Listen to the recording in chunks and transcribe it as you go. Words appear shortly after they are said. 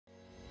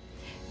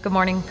Good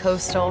morning,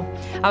 Coastal.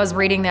 I was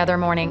reading the other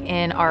morning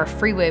in our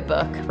Freeway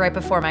book right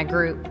before my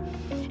group.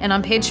 And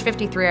on page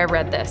 53, I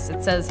read this.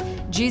 It says,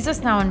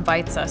 Jesus now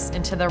invites us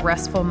into the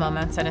restful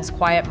moments and his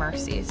quiet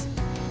mercies.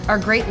 Our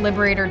great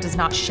liberator does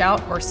not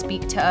shout or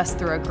speak to us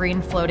through a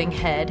green floating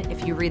head.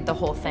 If you read the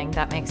whole thing,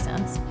 that makes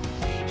sense.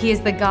 He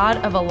is the God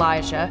of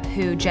Elijah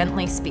who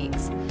gently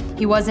speaks.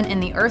 He wasn't in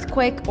the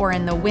earthquake or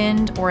in the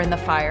wind or in the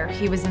fire.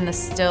 He was in the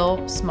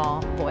still,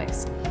 small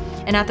voice.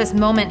 And at this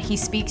moment, he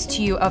speaks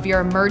to you of your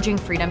emerging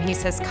freedom. He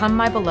says, come,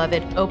 my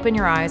beloved, open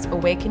your eyes,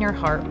 awaken your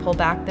heart, pull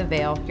back the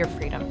veil. Your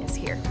freedom is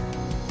here.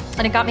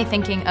 And it got me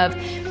thinking of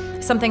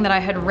something that I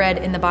had read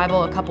in the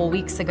Bible a couple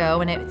weeks ago,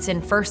 and it's in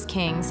 1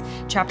 Kings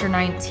chapter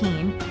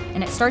 19,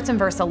 and it starts in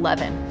verse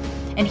 11.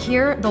 And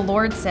here the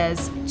Lord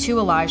says to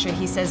Elijah,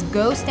 he says,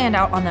 go stand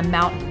out on the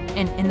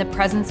mountain in the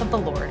presence of the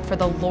Lord, for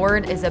the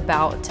Lord is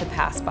about to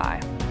pass by.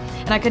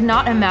 And I could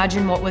not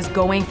imagine what was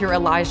going through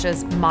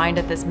Elijah's mind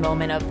at this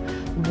moment of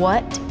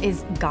what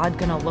is God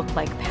gonna look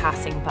like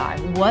passing by?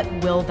 What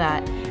will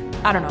that,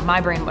 I don't know, my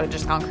brain would have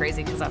just gone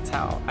crazy because that's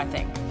how I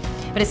think.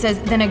 But it says,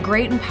 then a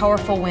great and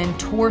powerful wind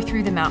tore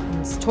the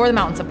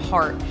mountains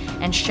apart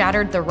and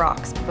shattered the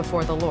rocks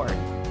before the Lord.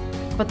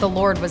 But the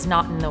Lord was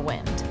not in the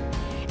wind.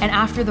 And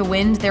after the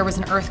wind, there was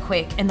an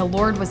earthquake, and the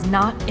Lord was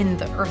not in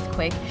the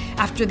earthquake.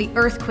 After the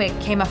earthquake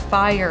came a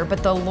fire,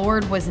 but the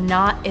Lord was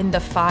not in the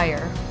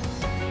fire.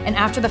 And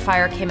after the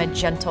fire came a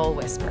gentle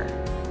whisper.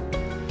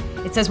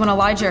 It says, when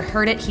Elijah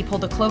heard it, he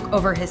pulled a cloak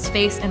over his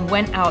face and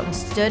went out and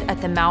stood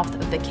at the mouth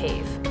of the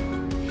cave.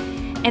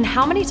 And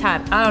how many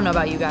times, I don't know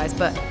about you guys,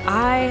 but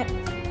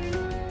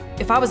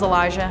if I was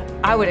Elijah,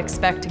 I would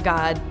expect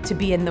God to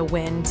be in the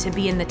wind, to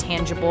be in the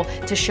tangible,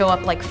 to show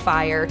up like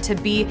fire, to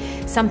be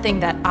something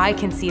that I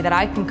can see, that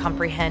I can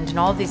comprehend, and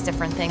all of these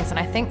different things. And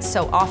I think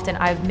so often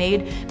I've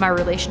made my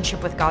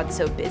relationship with God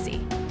so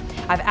busy.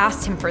 I've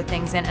asked him for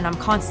things, and I'm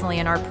constantly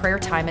in our prayer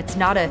time. It's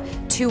not a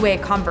two-way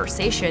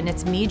conversation.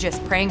 It's me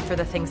just praying for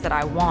the things that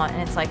I want.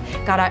 And it's like,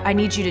 God, I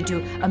need you to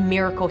do a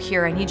miracle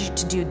here. I need you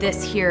to do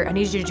this here. I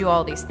need you to do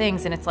all these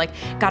things. And it's like,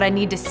 God, I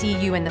need to see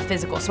you in the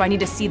physical. So I need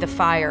to see the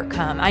fire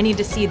come. I need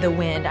to see the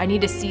wind. I need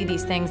to see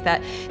these things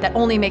that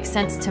only make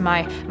sense to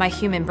my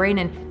human brain.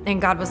 And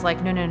God was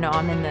like, no,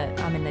 I'm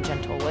in the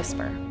gentle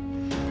whisper.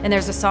 And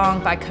there's a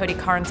song by Cody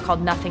Carnes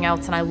called Nothing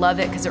Else, and I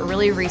love it because it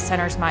really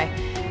recenters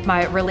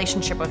my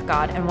relationship with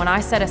God. And when I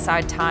set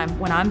aside time,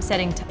 when I'm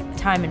setting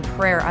time in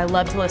prayer, I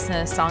love to listen to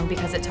this song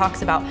because it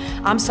talks about,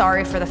 I'm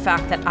sorry for the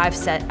fact that I've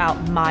set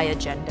out my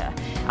agenda.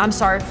 I'm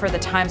sorry for the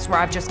times where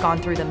I've just gone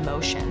through the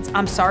motions.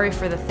 I'm sorry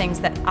for the things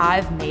that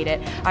I've made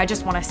it. I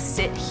just want to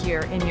sit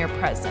here in your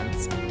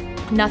presence.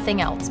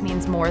 Nothing else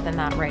means more than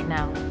that right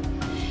now.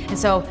 And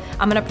so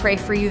I'm gonna pray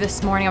for you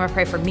this morning. I'm gonna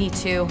pray for me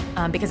too,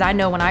 because I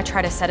know when I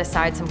try to set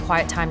aside some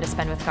quiet time to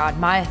spend with God,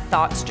 my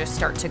thoughts just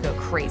start to go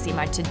crazy.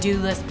 My to-do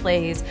list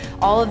plays,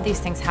 all of these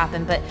things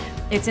happen, but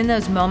it's in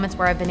those moments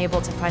where I've been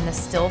able to find the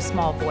still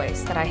small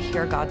voice that I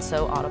hear God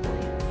so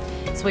audibly.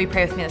 So will you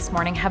pray with me this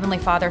morning? Heavenly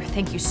Father,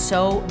 thank you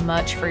so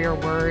much for your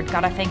word.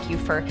 God, I thank you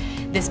for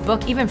this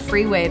book, even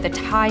Freeway, the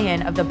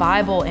tie-in of the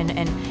Bible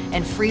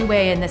and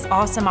Freeway and this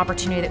awesome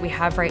opportunity that we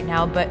have right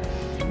now. But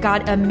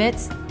God,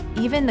 amidst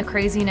even the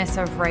craziness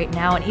of right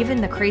now and even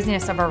the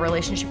craziness of our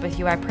relationship with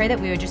you, I pray that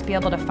we would just be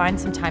able to find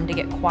some time to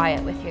get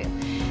quiet with you,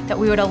 that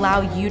we would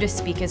allow you to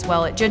speak as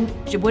well. It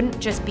wouldn't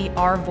just be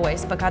our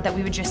voice, but God, that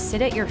we would just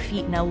sit at your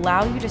feet and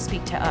allow you to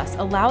speak to us.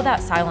 Allow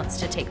that silence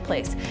to take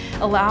place.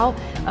 Allow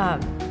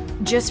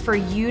just for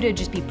you to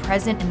just be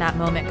present in that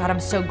moment. God, I'm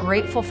so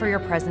grateful for your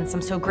presence.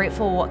 I'm so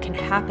grateful for what can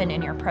happen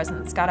in your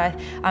presence. God,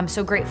 I'm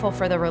so grateful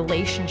for the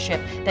relationship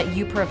that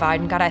you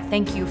provide. And God, I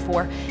thank you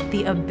for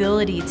the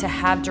ability to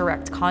have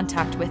direct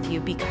contact with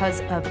you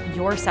because of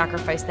your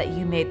sacrifice that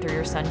you made through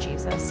your son,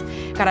 Jesus.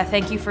 God, I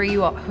thank you for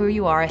who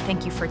you are. I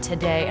thank you for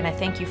today. And I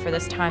thank you for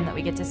this time that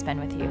we get to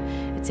spend with you.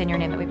 It's in your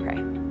name that we pray.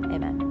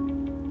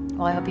 Amen.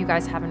 Well, I hope you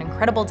guys have an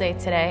incredible day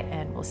today,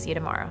 and we'll see you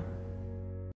tomorrow.